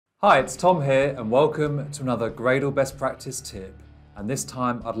Hi, it's Tom here and welcome to another Gradle best practice tip. And this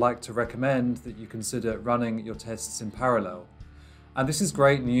time I'd like to recommend that you consider running your tests in parallel. And this is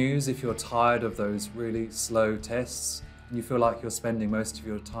great news if you're tired of those really slow tests and you feel like you're spending most of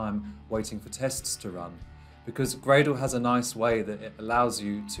your time waiting for tests to run. Because Gradle has a nice way that it allows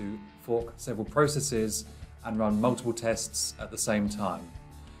you to fork several processes and run multiple tests at the same time.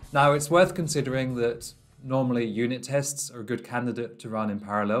 Now it's worth considering that normally unit tests are a good candidate to run in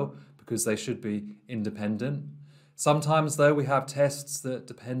parallel because they should be independent. Sometimes though we have tests that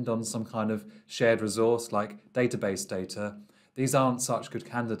depend on some kind of shared resource like database data. These aren't such good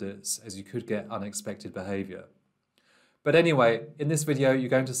candidates as you could get unexpected behavior. But anyway, in this video you're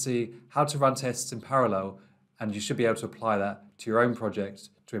going to see how to run tests in parallel and you should be able to apply that to your own project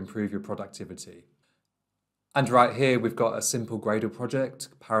to improve your productivity. And right here we've got a simple Gradle project,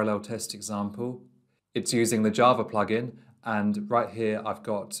 parallel test example. It's using the Java plugin, and right here I've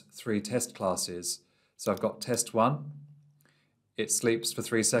got 3 test classes. So I've got test 1, it sleeps for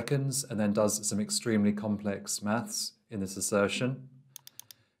 3 seconds and then does some extremely complex maths in this assertion.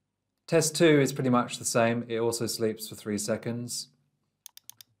 Test 2 is pretty much the same, it also sleeps for 3 seconds.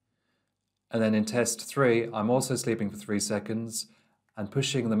 And then in test 3, I'm also sleeping for 3 seconds and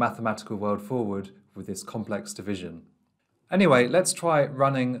pushing the mathematical world forward with this complex division. Anyway, let's try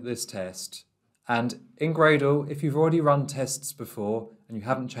running this test. And in Gradle, if you've already run tests before and you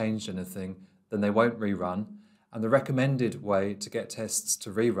haven't changed anything, then they won't rerun. And the recommended way to get tests to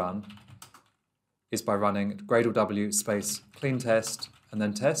rerun is by running Gradle w space clean test and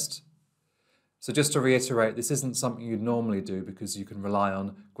then test. So just to reiterate, this isn't something you'd normally do because you can rely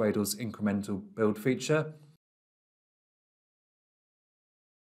on Gradle's incremental build feature.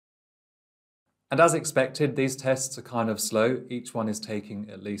 And as expected, these tests are kind of slow. Each one is taking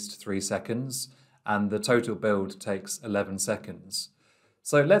at least 3 seconds, and the total build takes 11 seconds.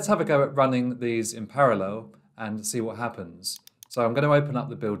 So let's have a go at running these in parallel and see what happens. So I'm going to open up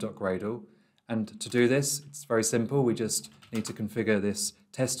the build.gradle, and to do this, it's very simple. We just need to configure this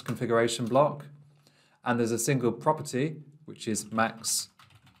test configuration block, and there's a single property, which is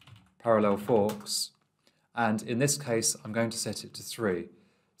maxParallelForks, and in this case, I'm going to set it to 3.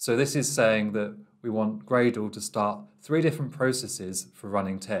 So this is saying that we want Gradle to start 3 different processes for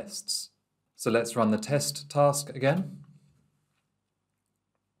running tests. So let's run the test task again.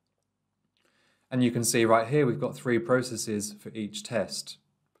 And you can see right here we've got 3 processes for each test.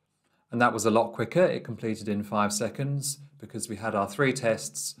 And that was a lot quicker. It completed in 5 seconds because we had our 3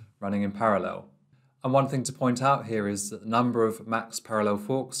 tests running in parallel. And one thing to point out here is that the number of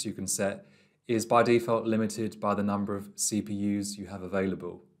maxParallelForks you can set is by default limited by the number of CPUs you have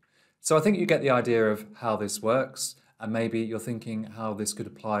available. So I think you get the idea of how this works, and maybe you're thinking how this could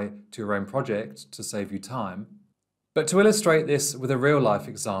apply to your own project to save you time. But to illustrate this with a real-life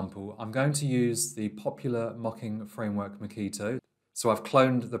example, I'm going to use the popular mocking framework Mockito. So I've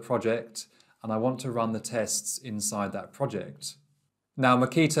cloned the project, and I want to run the tests inside that project. Now,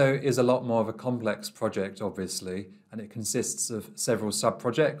 Mockito is a lot more of a complex project, obviously, and it consists of several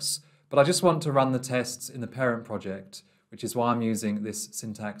sub-projects, but I just want to run the tests in the parent project, which is why I'm using this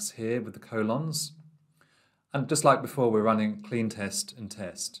syntax here with the colons. And just like before, we're running clean test and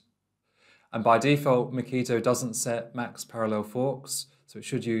test. And by default, Mockito doesn't set maxParallelForks, so it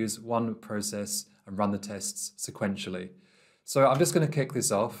should use one process and run the tests sequentially. So I'm just going to kick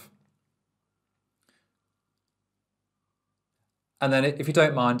this off. And then if you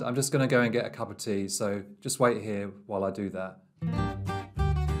don't mind, I'm just going to go and get a cup of tea, so just wait here while I do that.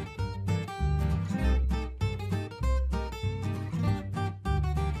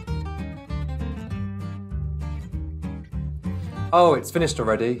 Oh, it's finished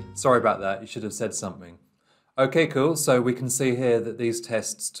already. Sorry about that, you should have said something. Okay, cool, so we can see here that these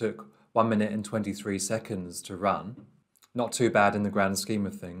tests took 1 minute and 23 seconds to run. Not too bad in the grand scheme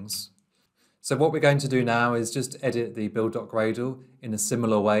of things. So what we're going to do now is just edit the build.gradle in a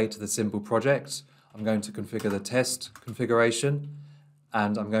similar way to the simple project. I'm going to configure the test configuration,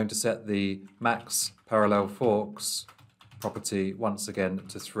 and I'm going to set the maxParallelForks property once again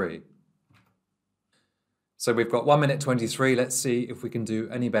to 3. So we've got 1 minute 23, let's see if we can do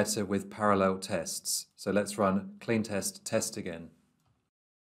any better with parallel tests. So let's run clean test, test again.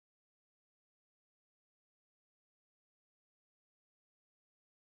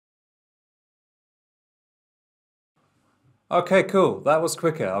 Okay, cool, that was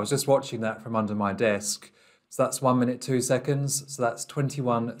quicker. I was just watching that from under my desk. So that's 1 minute 2 seconds, so that's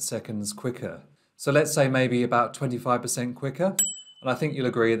 21 seconds quicker. So let's say maybe about 25% quicker. And I think you'll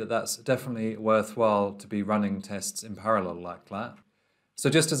agree that that's definitely worthwhile to be running tests in parallel like that. So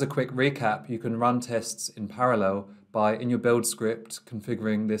just as a quick recap, you can run tests in parallel by, in your build script,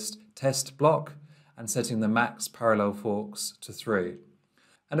 configuring this test block and setting the max parallel forks to 3.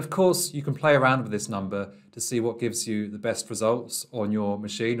 And of course, you can play around with this number to see what gives you the best results on your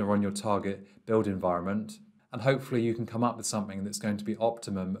machine or on your target build environment. And hopefully you can come up with something that's going to be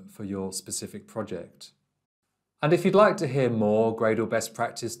optimum for your specific project. And if you'd like to hear more Gradle best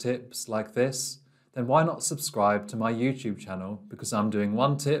practice tips like this, then why not subscribe to my YouTube channel, because I'm doing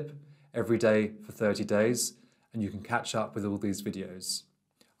one tip every day for 30 days and you can catch up with all these videos.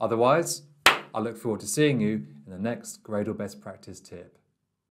 Otherwise, I look forward to seeing you in the next Gradle best practice tip.